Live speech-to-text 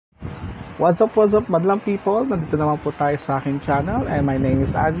What's up, madlang people? Nandito naman po tayo sa aking channel and my name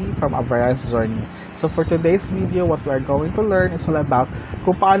is Adi from A Various Journey. So for today's video, what we are going to learn is all about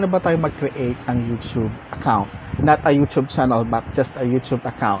kung paano ba tayo mag-create ng YouTube account. Not a YouTube channel, but just a YouTube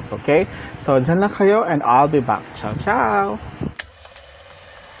account, okay? So dyan lang kayo and I'll be back. Ciao, ciao!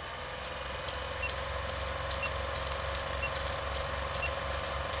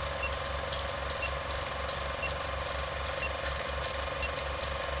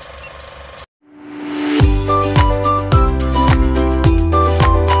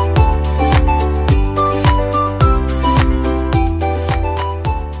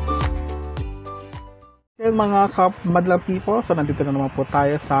 Mga madlang people, so nandito na naman po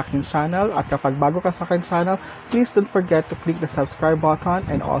tayo sa aking channel, at kapag bago ka sa aking channel, please don't forget to click the subscribe button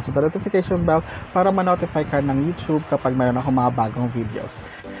and also the notification bell para ma-notify ka ng YouTube kapag mayroon akong mga bagong videos.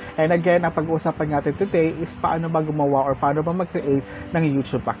 And again, ang pag-uusapan natin today is paano ba gumawa or paano ba mag-create ng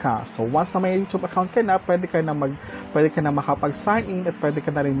YouTube account. So once na may YouTube account ka na, pwede ka na makapag-sign in at pwede ka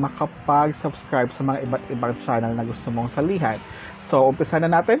na rin makapag-subscribe sa mga iba't ibang channel na gusto mong salihan. So umpisa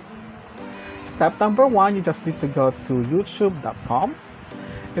na natin. Step number 1, you just need to go to youtube.com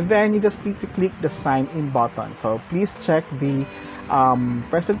and then you just need to click the sign in button. So please check the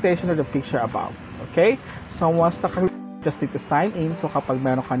presentation or the picture above. Okay, so once you just need to sign in. So kapag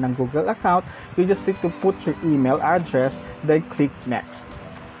meron ka ng Google account, you just need to put your email address, then click next.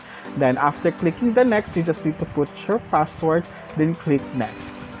 Then after clicking the next, you just need to put your password, then click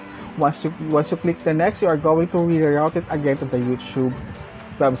next. Once you click the next, you are going to reroute it again to the YouTube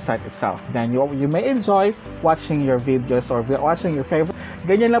website itself. Then you may enjoy watching your videos or watching your favorite.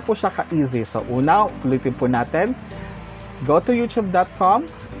 Ganyan lang po siya ka-easy. So una, ulitin po natin. Go to youtube.com,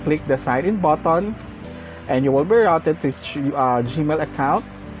 click the sign in button, and you will be routed to Gmail account.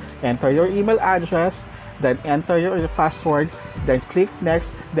 Enter your email address, then enter your password, then click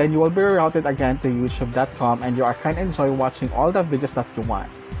next, then you will be routed again to youtube.com and you can enjoy watching all the videos that you want.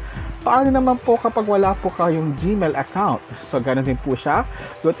 Paano naman po kapag wala po kayong Gmail account? So, ganun din po siya.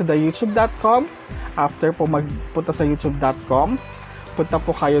 Go to the youtube.com. After po magpunta sa youtube.com, punta po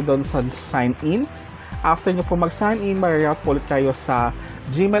kayo doon sa sign in. After nyo po mag-sign in, ma-route po ulit kayo sa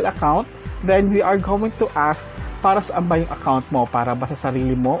Gmail account. Then, they are going to ask para saan ba yung account mo? Para ba sa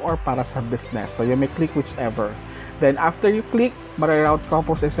sarili mo or para sa business? So, you may click whichever. Then, after you click, ma-route ko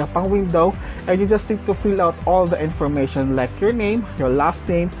po sa isa pang window and you just need to fill out all the information like your name, your last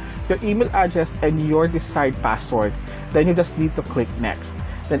name, your email address, and your desired password. Then you just need to click next.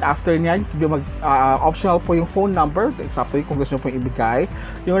 Then after nyan, optional po yung phone number. It's up to you kung gusto nyo po ibigay.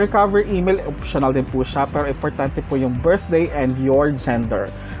 Yung recovery email, optional din po siya, pero importante po yung birthday and your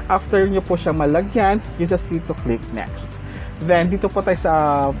gender. After nyo po siyang malagyan, you just need to click next. Then dito po tayo sa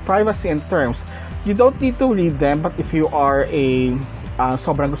privacy and terms. You don't need to read them, but if you are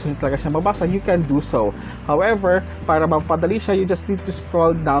sobrang gusto nyo talaga siya mabasa, you can do so. However, para mapadali siya, you just need to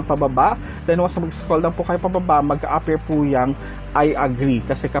scroll down pababa. Then once mag-scroll down po kayo pababa, mag-appear po yung I agree.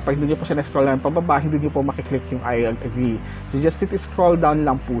 Kasi kapag hindi nyo po siya na-scroll down pababa, hindi nyo po makiklik yung I agree. So you just need to scroll down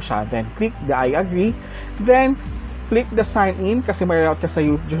lang po siya. Then click the I agree. Then click the sign in kasi ma-route ka sa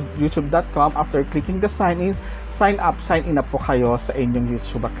youtube.com. After clicking the sign in na po kayo sa inyong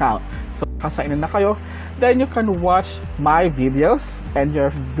YouTube account. So sign in na kayo, then you can watch my videos and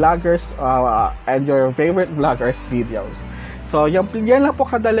your vloggers and your favorite vloggers videos. So yan lang po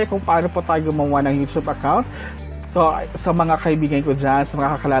kadali kung paano po tayo gumawa ng YouTube account. So sa mga kaibigan ko dyan, sa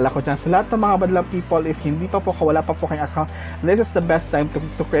mga kakalala ko dyan, sa lahat ng mga madlang people, if hindi pa po, wala pa po kayong account, this is the best time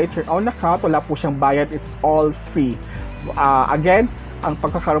to create your own account. Wala po siyang bayad, it's all free. Again, ang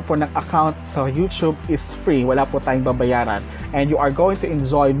pagkakaroon po ng account sa YouTube is free. Wala po tayong babayaran. And you are going to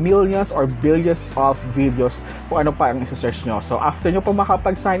enjoy millions or billions of videos kung ano pa ang isa-search nyo. So after nyo po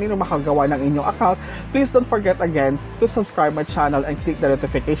makapag-sign in o makagawa ng inyong account, please don't forget again to subscribe my channel and click the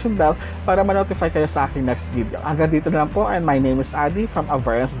notification bell para ma-notify kayo sa aking next video. Hanggang dito na lang po, and my name is Adi from A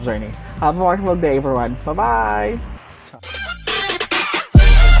Various Journey. Have a wonderful day, everyone. Bye-bye!